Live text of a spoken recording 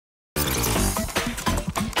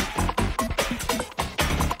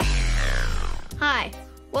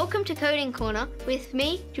Welcome to Coding Corner with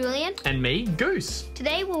me, Julian. And me, Goose.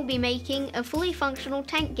 Today we'll be making a fully functional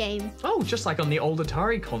tank game. Oh, just like on the old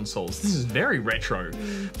Atari consoles. This is very retro.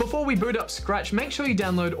 Before we boot up Scratch, make sure you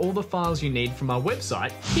download all the files you need from our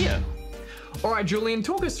website here. Alright, Julian,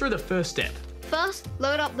 talk us through the first step. First,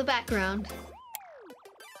 load up the background.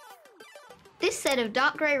 This set of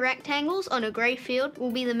dark grey rectangles on a grey field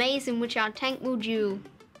will be the maze in which our tank will duel.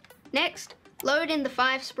 Next, load in the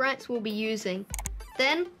 5 sprites we'll be using.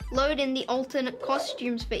 Then, load in the alternate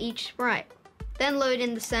costumes for each sprite. Then load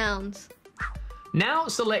in the sounds. Now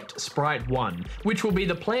select Sprite 1, which will be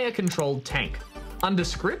the player-controlled tank. Under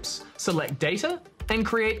Scripts, select Data, and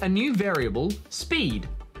create a new variable, Speed.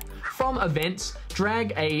 From Events,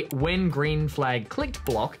 drag a When Green Flag Clicked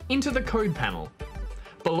block into the code panel.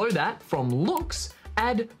 Below that, from Looks,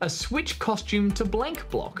 add a Switch Costume to Blank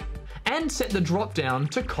block, and set the drop-down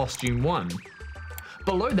to Costume 1.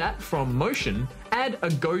 Below that, from Motion, add a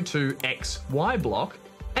Go to X, Y block,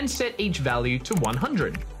 and set each value to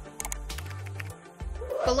 100.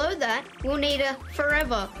 Below that, we'll need a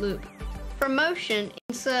Forever loop. From Motion,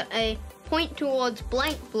 insert a Point Towards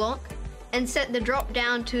Blank block, and set the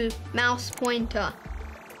drop-down to Mouse Pointer.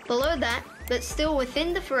 Below that, but still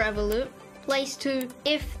within the Forever loop, place 2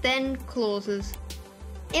 if-then clauses.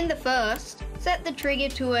 In the first, set the trigger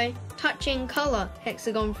to a Touching Color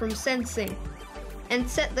hexagon from Sensing, and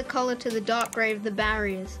set the color to the dark grey of the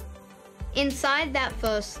barriers. Inside that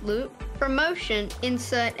first loop, from Motion,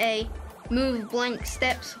 insert a Move Blank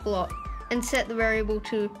Steps block, and set the variable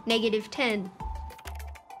to -10.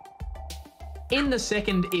 In the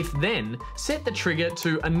second if-then, set the trigger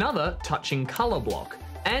to another Touching Color block,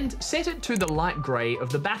 and set it to the light grey of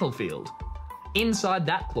the battlefield. Inside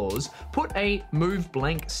that clause, put a Move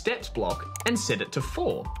Blank Steps block and set it to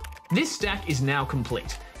 4. This stack is now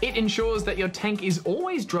complete. It ensures that your tank is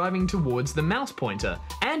always driving towards the mouse pointer,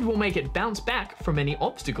 and will make it bounce back from any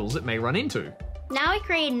obstacles it may run into. Now we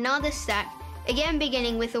create another stack, again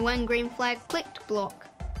beginning with a When Green Flag Clicked block.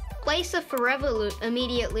 Place a Forever loop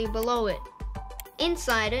immediately below it.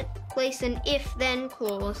 Inside it, place an if-then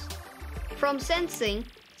clause. From Sensing,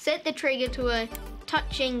 set the trigger to a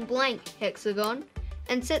Touching Blank hexagon,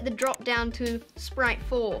 and set the drop-down to Sprite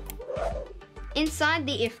 4. Inside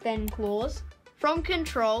the if-then clause, from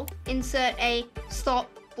Control, insert a Stop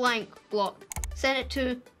Blank block. Set it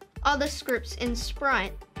to Other Scripts in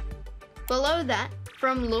Sprite. Below that,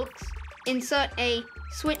 from Looks, insert a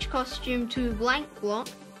Switch Costume to Blank block,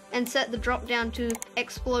 and set the drop-down to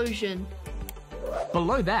Explosion.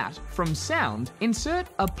 Below that, from Sound, insert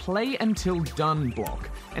a Play Until Done block,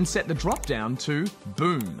 and set the drop-down to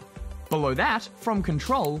Boom. Below that, from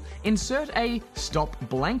Control, insert a Stop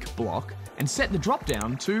Blank block, and set the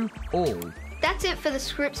drop-down to All. That's it for the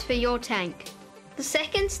scripts for your tank. The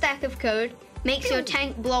second stack of code makes your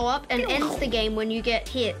tank blow up and ends the game when you get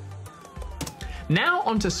hit. Now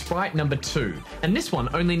onto sprite number 2, and this one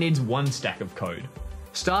only needs 1 stack of code.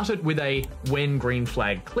 Start it with a When Green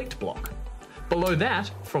Flag Clicked block. Below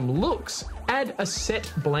that, from Looks, add a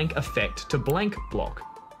Set Blank Effect to Blank block.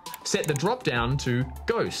 Set the drop-down to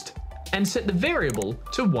Ghost, and set the variable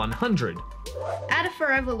to 100. Add a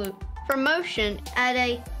Forever loop. From Motion, add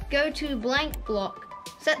a Go to Blank block.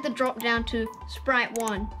 Set the drop-down to Sprite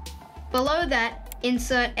 1. Below that,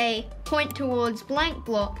 insert a Point Towards Blank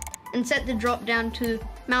block, and set the drop-down to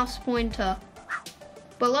Mouse Pointer.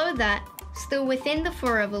 Below that, still within the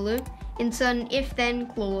Forever loop, insert an if-then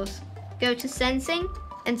clause. Go to Sensing,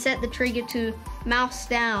 and set the trigger to Mouse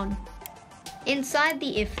Down. Inside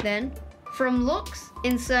the if-then, from Looks,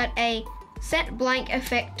 insert a Set Blank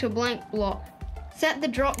Effect to Blank block. Set the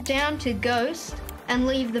drop-down to Ghost, and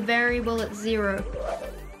leave the variable at 0.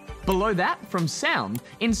 Below that, from Sound,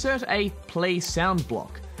 insert a Play Sound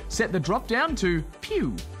block. Set the drop-down to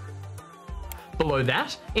Pew. Below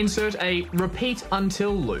that, insert a Repeat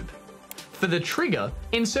Until loop. For the trigger,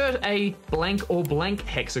 insert a Blank or Blank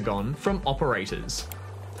hexagon from Operators.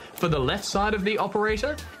 For the left side of the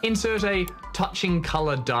operator, insert a Touching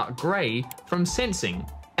Color Dark Grey from Sensing,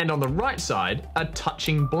 and on the right side, a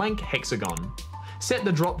Touching Blank hexagon. Set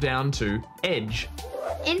the drop-down to Edge.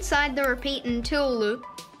 Inside the Repeat Until loop,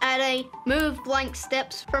 add a Move Blank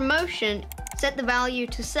Steps from Motion, set the value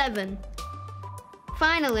to 7.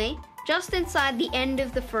 Finally, just inside the end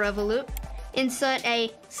of the Forever loop, insert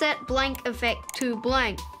a Set Blank Effect to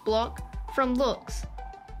Blank block from Looks.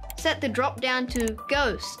 Set the drop-down to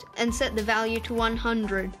Ghost, and set the value to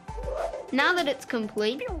 100. Now that it's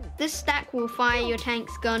complete, this stack will fire your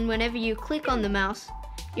tank's gun whenever you click on the mouse.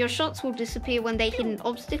 Your shots will disappear when they hit an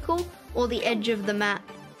obstacle or the edge of the map.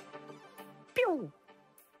 Pew!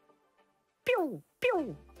 Pew!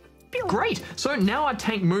 Pew! Great, so now our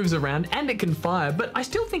tank moves around and it can fire, but I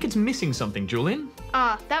still think it's missing something, Julian.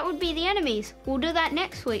 That would be the enemies. We'll do that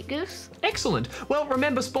next week, Goose. Excellent. Well,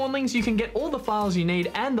 remember, Spawnlings, you can get all the files you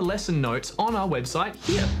need and the lesson notes on our website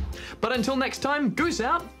here. But until next time, Goose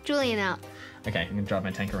out. Julian out. Okay, I'm gonna drive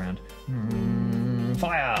my tank around.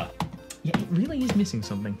 Fire! Yeah, it really is missing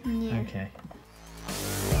something. Yeah. Okay.